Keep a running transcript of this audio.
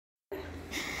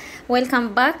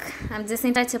Welcome back. I'm just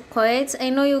Internship. I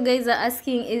know you guys are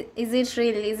asking, is it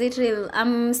real? Is it real?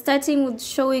 I'm starting with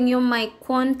showing you my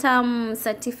quantum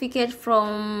certificate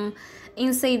from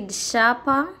Inside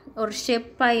Sharper or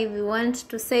Shaper if you want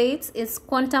to say it. It's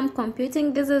quantum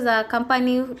computing. This is a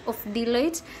company of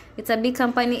Deloitte. It's a big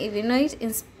company if you know it.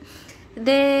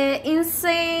 The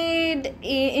inside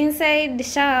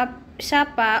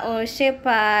Sharper or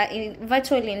Shaper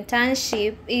virtual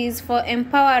internship is for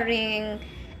empowering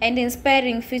and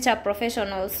inspiring future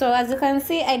professionals. So as you can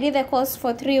see, I did the course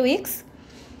for 3 weeks.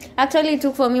 Actually, it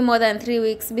took for me more than 3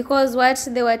 weeks because what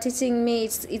they were teaching me,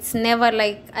 it's never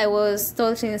like I was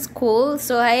taught in school.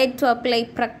 So I had to apply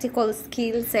practical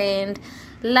skills and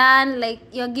learn. Like,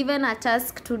 you're given a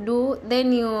task to do,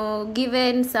 then you're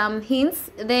given some hints,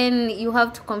 then you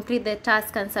have to complete the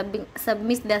task and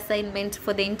submit the assignment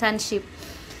for the internship.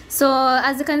 So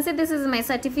as you can see, this is my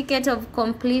certificate of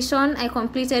completion. I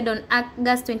completed on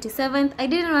August 27th. I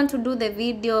didn't want to do the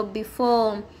video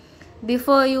before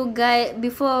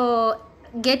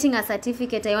getting a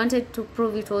certificate. I wanted to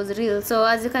prove it was real. So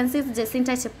as you can see, it's just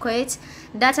Internship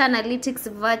Data Analytics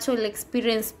Virtual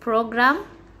Experience Program.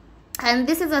 And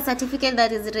this is a certificate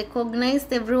that is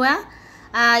recognized everywhere.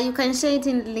 You can share it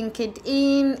in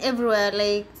LinkedIn, everywhere.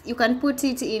 Like, you can put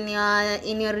it in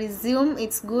your resume.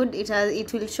 It's good. It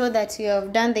will show that you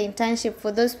have done the internship.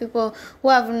 For those people who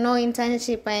have no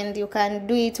internship, and you can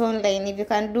do it online, if you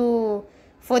can do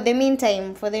for the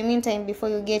meantime before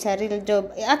you get a real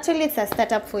job. Actually, it's a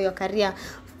startup for your career.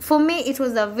 For me, it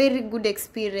was a very good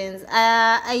experience.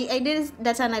 I did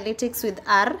data analytics with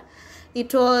R.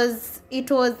 It was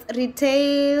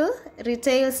retail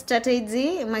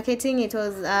strategy marketing. It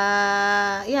was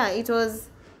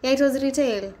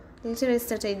retail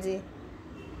strategy.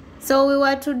 So we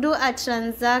were to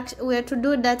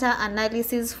do data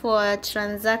analysis for a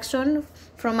transaction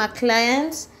from a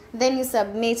client. Then you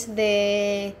submit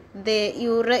you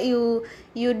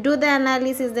do the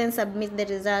analysis, then submit the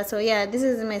results. So yeah, this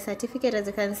is my certificate. As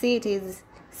you can see, it is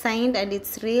signed and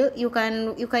it's real. You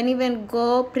can even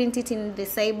go print it in the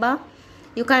cyber.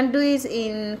 You can do it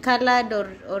in colored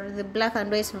or the black and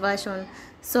white version.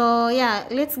 So yeah,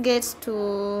 let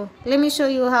me show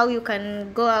you how you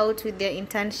can go out with your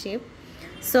internship.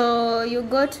 So you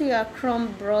go to your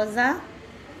Chrome browser.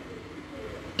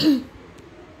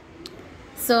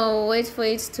 So wait for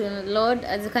it to load.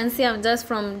 As you can see, I'm just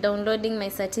from downloading my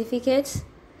certificate.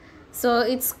 So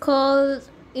it's called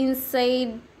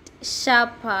Inside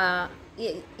Sharper.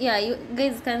 Yeah, you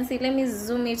guys can see. Let me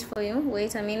zoom it for you.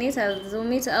 Wait a minute, I'll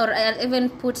zoom it, or I'll even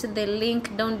put the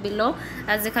link down below.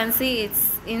 As you can see,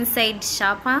 it's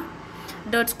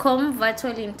InsideSharper.com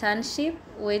virtual internship.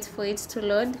 Wait for it to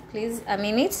load, please, a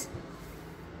minute.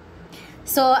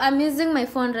 So I'm using my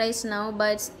phone right now,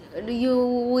 but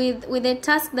with the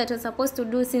task that you're supposed to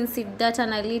do, since it's data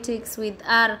analytics with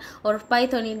R or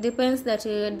Python, it depends that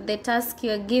the task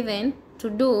you're given to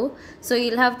do, so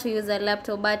you'll have to use a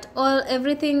laptop. But all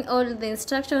the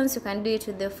instructions, you can do it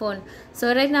with the phone.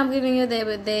 So right now I'm giving you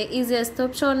the easiest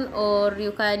option, or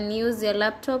you can use your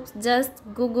laptop. Just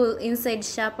Google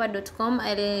InsideSharper.com.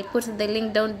 I'll put the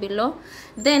link down below.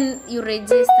 Then you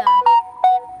register.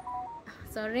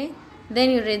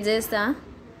 Then you register.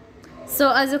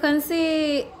 So as you can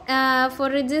see,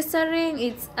 for registering,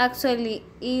 it's actually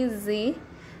easy.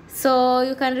 So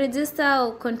you can register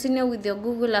or continue with your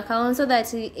Google account, so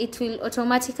that it will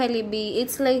automatically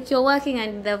it's like you're working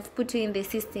and they've put you in the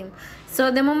system.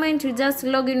 So the moment you just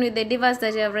log in with the device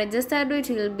that you have registered with,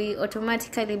 it will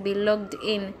automatically be logged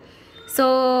in.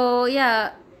 So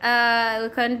yeah, we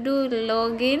can do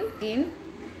login in.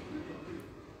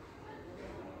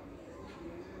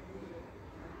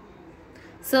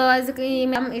 So as you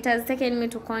can, it has taken me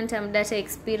to Quantum Data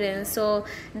Experience. So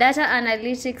Data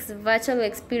Analytics Virtual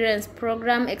Experience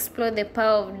Program explore the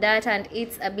power of data and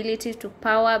its ability to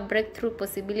power breakthrough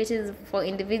possibilities for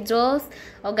individuals,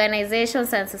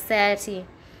 organizations, and society.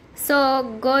 So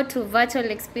go to Virtual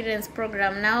Experience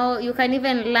Program. Now you can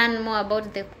even learn more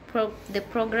about the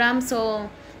program. So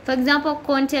for example,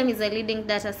 Quantium is a leading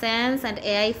data science and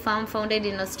AI firm founded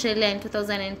in Australia in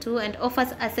 2002 and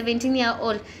offers a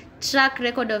 17-year-old track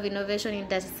record of innovation in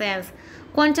data science.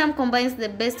 Quantum combines the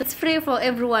best. It's free for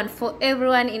everyone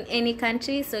in any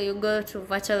country. So you go to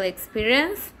virtual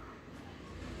experience.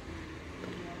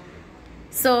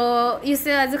 So you see,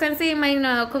 as you can see,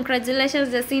 congratulations,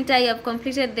 Jacinta, you have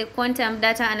completed the Quantum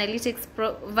Data Analytics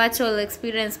Virtual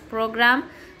Experience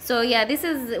Program. So yeah, this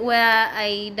is where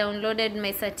I downloaded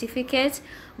my certificate.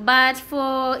 But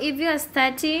if you are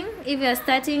starting,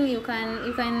 you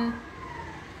can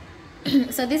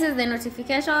so this is the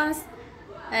notifications.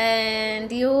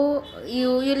 and you'll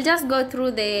just go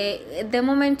through the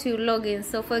moment you log in.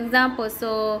 So for example,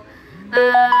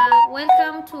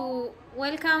 welcome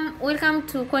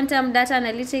to Quantum Data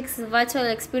Analytics Virtual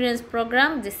Experience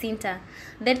Program, the CINTA.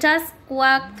 The task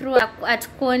work through at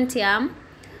Quantium.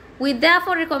 We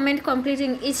therefore recommend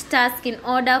completing each task in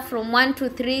order from 1 to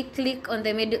 3. Click on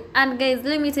the middle. And guys,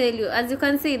 let me tell you, as you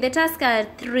can see, the tasks are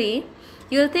 3.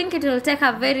 You'll think it will take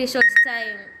a very short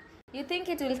time. You think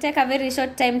it will take a very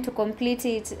short time to complete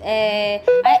it. I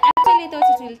actually thought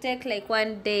it will take like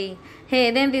 1 day.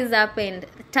 Hey, then this happened.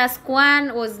 Task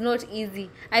 1 was not easy.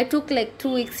 I took like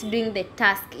 2 weeks doing the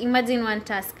task. Imagine one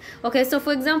task. Okay, so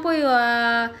for example, you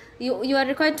are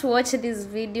required to watch this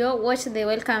video, watch the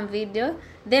welcome video,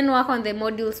 then work on the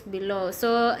modules below.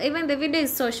 So even the video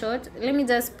is so short, let me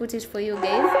just put it for you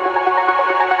guys.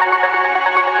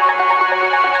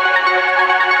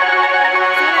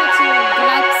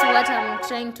 What I'm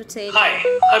trying to tell you. Hi,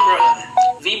 I'm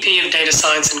Rohan, VP of Data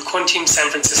Science in Quantium San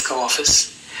Francisco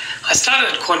office. I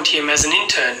started at Quantium as an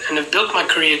intern and have built my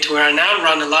career to where I now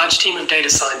run a large team of data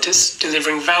scientists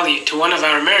delivering value to one of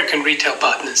our American retail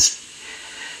partners.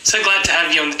 So glad to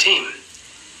have you on the team.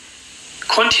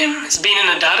 Quantium has been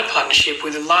in a data partnership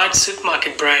with a large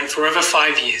supermarket brand for over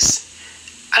 5 years.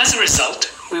 As a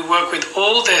result, we work with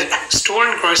all their store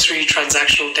and grocery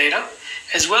transactional data,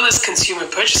 as well as consumer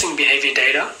purchasing behavior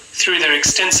data through their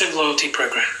extensive loyalty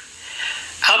program.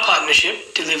 Our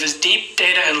partnership delivers deep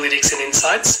data analytics and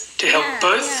insights to help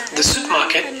the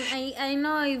supermarket. I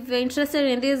know if you're interested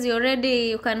in this,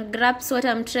 you can grasp what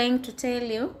I'm trying to tell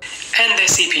you. And their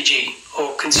CPG,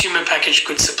 or consumer packaged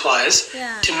goods suppliers,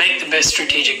 to make the best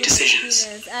strategic decisions.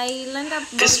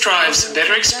 This drives a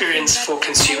better experience for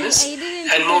consumers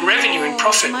and more revenue and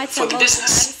profit for the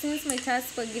business. Since my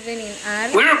tasks were given in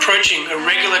R. We're approaching a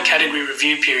regular category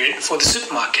review period for the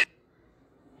supermarket.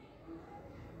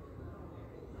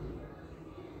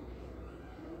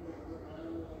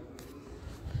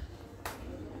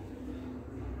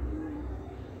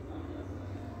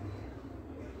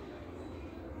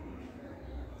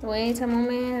 Wait a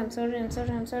moment,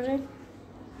 I'm sorry.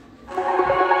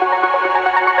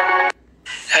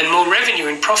 And more revenue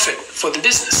and profit for the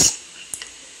business.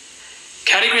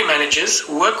 Category managers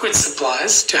work with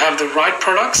suppliers to have the right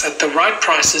products at the right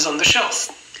prices on the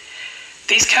shelf.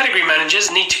 These category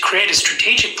managers need to create a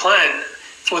strategic plan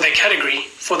for their category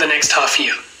for the next half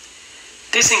year.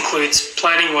 This includes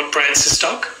planning what brands to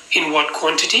stock, in what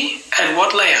quantity, and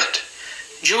what layout.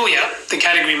 Julia, the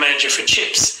category manager for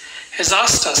chips, has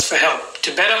asked us for help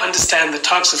to better understand the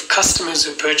types of customers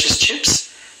who purchase chips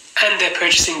and their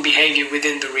purchasing behavior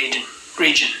within the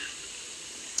region.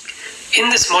 In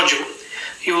this module,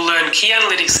 you will learn key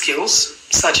analytic skills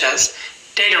such as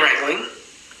data wrangling,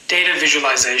 data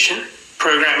visualization,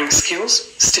 programming skills,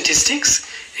 statistics,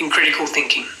 and critical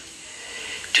thinking.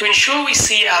 To ensure we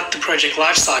see out the project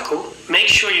lifecycle, make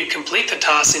sure you complete the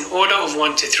tasks in order of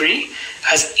 1 to 3,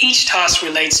 as each task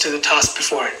relates to the task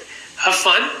before it. Have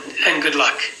fun and good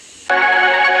luck.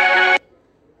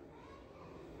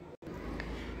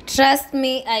 Trust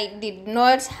me, I did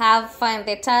not have fun.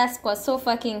 The task was so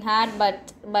fucking hard,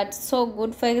 but so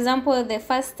good. For example, the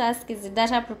first task is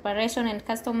data preparation and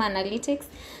customer analytics.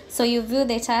 So you view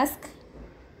the task,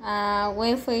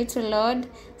 wait for it to load.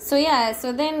 So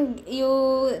then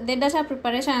the data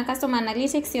preparation and customer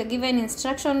analytics, you're given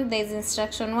instruction. There's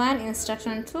instruction 1,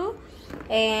 instruction 2,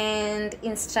 and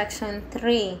instruction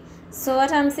 3. So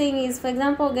what I'm saying is, for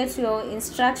example, get your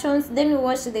instructions, then you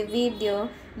watch the video,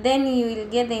 then you will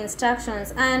get the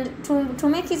instructions. And to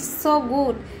make it so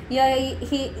good,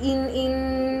 in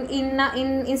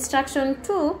instruction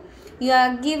 2, you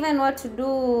are given what to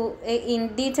do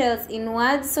in details in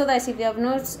words, so that if you have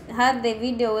not had the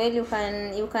video well,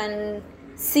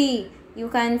 you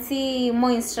can see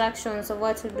more instructions of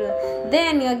what to do.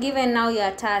 Then you're given now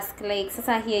your task. Like,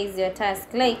 sasa here is your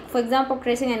task. Like, for example,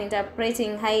 creating and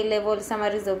interpreting high-level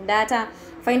summaries of data,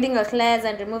 finding outliers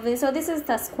and removing. So this is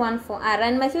task 1 for R.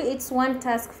 And it's one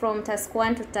task from task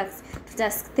 1 to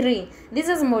task 3. This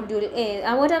is module A.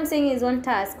 And what I'm saying is one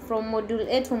task from module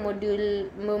A to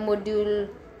module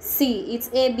C. It's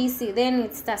A, B, C. Then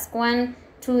it's task 1,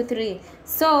 2, 3.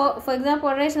 So for example,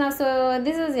 right now, so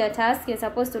this is your task. You're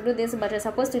supposed to do this, but you're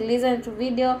supposed to listen to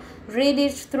video, read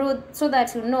it through, so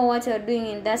that you know what you're doing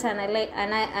in data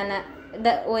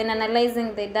when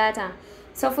analyzing the data.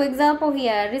 So for example,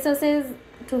 here resources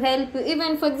to help you.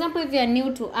 Even for example, if you are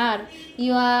new to R,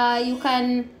 you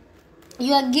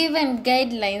you are given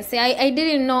guidelines. I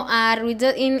didn't know R. We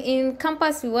just in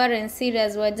campus we weren't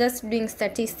serious. We were just doing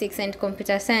statistics and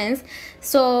computer science,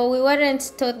 so we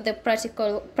weren't taught the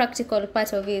practical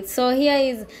part of it. So here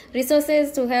is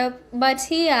resources to help, but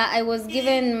here I was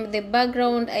given the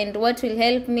background and what will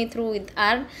help me through with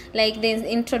R, like the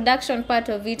introduction part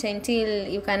of it until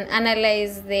you can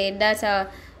analyze the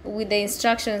data with the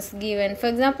instructions given. For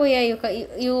example, here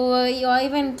you are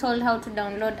even told how to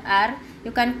download R.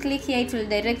 You can click here, it will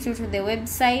direct you to the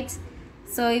website.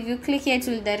 So if you click here, it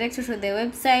will direct you to the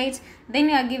website. Then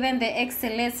you are given the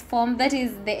XLS form, that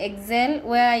is the Excel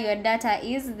where your data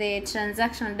is, the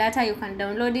transaction data. You can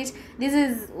download it. This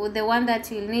is the one that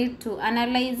you'll need to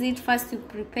analyze it. First you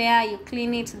prepare, you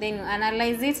clean it, then you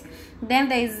analyze it.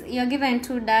 Then you're given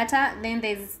two data. Then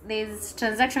there's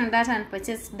transaction data and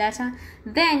purchase data.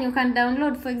 Then you can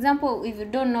download, for example, if you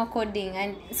don't know coding,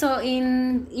 and so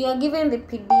you're given the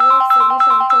PDF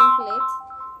solution template.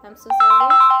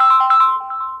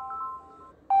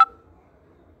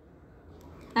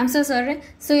 I'm so sorry.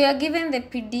 So you are given the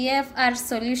PDF R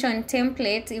solution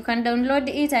template. You can download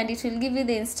it and it will give you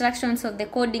the instructions of the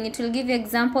coding. It will give you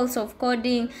examples of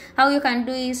coding, how you can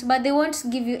do it, but they won't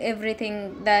give you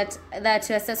everything that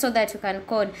so that you can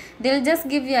code. They'll just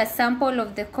give you a sample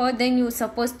of the code, then you're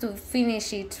supposed to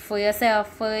finish it for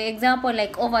yourself. For example,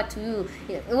 like over to you.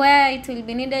 Where it will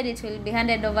be needed, it will be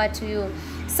handed over to you.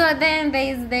 So then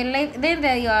there is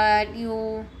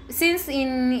since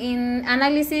in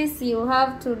analysis you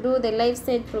have to do the life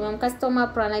stage program, customer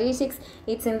pro analytics,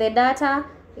 it's in the data,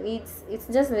 it's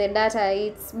just the data,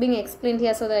 it's being explained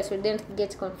here so that you don't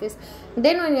get confused.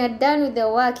 Then when you're done with the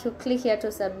work, you click here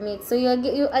to submit. So you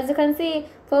as you can see,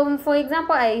 for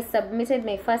example, I submitted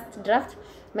my first draft.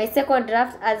 My second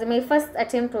draft, as my first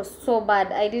attempt was so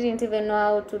bad, I didn't even know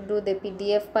how to do the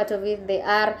PDF part of it, the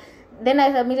R. Then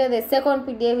I submitted the second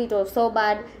PDF, it was so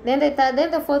bad. Then the third, then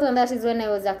the fourth one, that is when I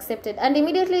was accepted. And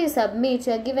immediately you submit,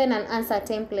 you are given an answer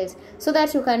template so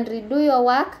that you can redo your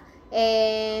work,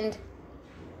 and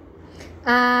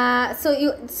so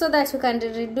that you can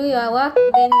redo your work,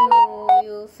 then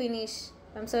you finish.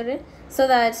 I'm sorry, so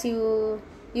that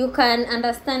you can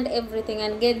understand everything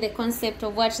and get the concept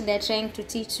of what they're trying to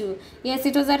teach you. Yes,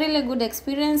 it was a really good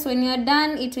experience. When you're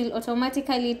done, it will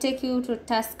automatically take you to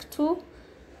task 2.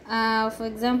 For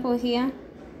example, here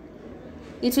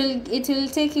it will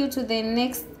take you to the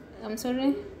next. I'm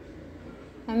sorry,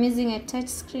 I'm using a touch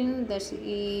screen that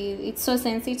it's so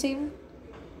sensitive.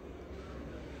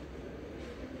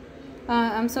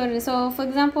 I'm sorry. So for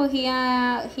example,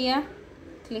 here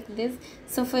click this.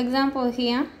 So for example,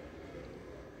 here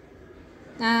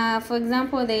for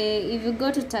example, if you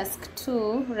go to task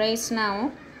 2 right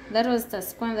now, that was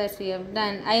task 1 that we have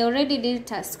done. I already did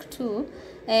task 2,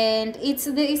 and it's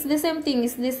the same thing,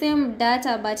 it's the same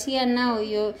data, but here now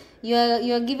you're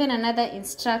given another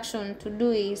instruction to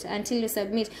do it until you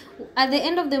submit. At the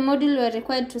end of the module, you are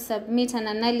required to submit an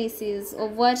analysis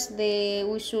of what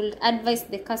we should advise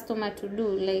the customer to do.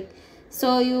 Like,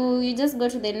 so you just go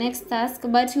to the next task,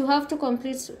 but you have to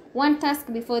complete one task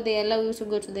before they allow you to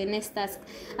go to the next task.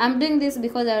 I'm doing this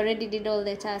because I already did all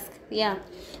the tasks. Yeah.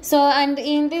 So, and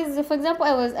in this, for example,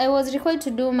 I was required to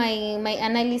do my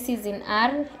analysis in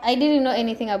R. I didn't know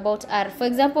anything about R. For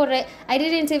example,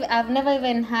 I've never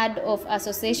even heard of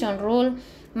association rule,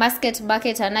 basket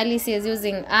bucket analysis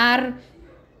using R,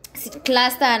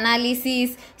 cluster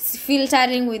analysis,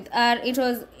 filtering with R. It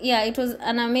was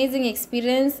an amazing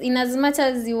experience. In as much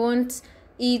as you want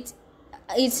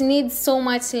it needs so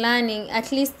much learning,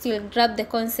 at least you'll grab the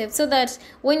concept, so that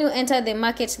when you enter the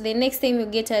market, the next time you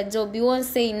get a job, you won't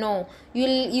say no. You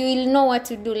will know what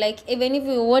to do. Like, even if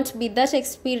you won't be that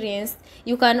experienced,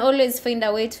 you can always find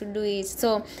a way to do it.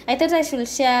 So I thought I should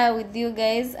share with you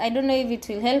guys. I don't know if it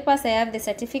will help us. I have the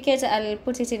certificate, I'll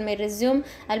put it in my resume,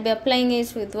 I'll be applying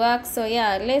it with work. So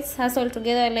yeah, let's hustle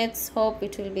together. Let's hope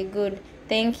it will be good.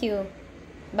 Thank you.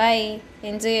 Bye.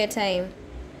 Enjoy your time.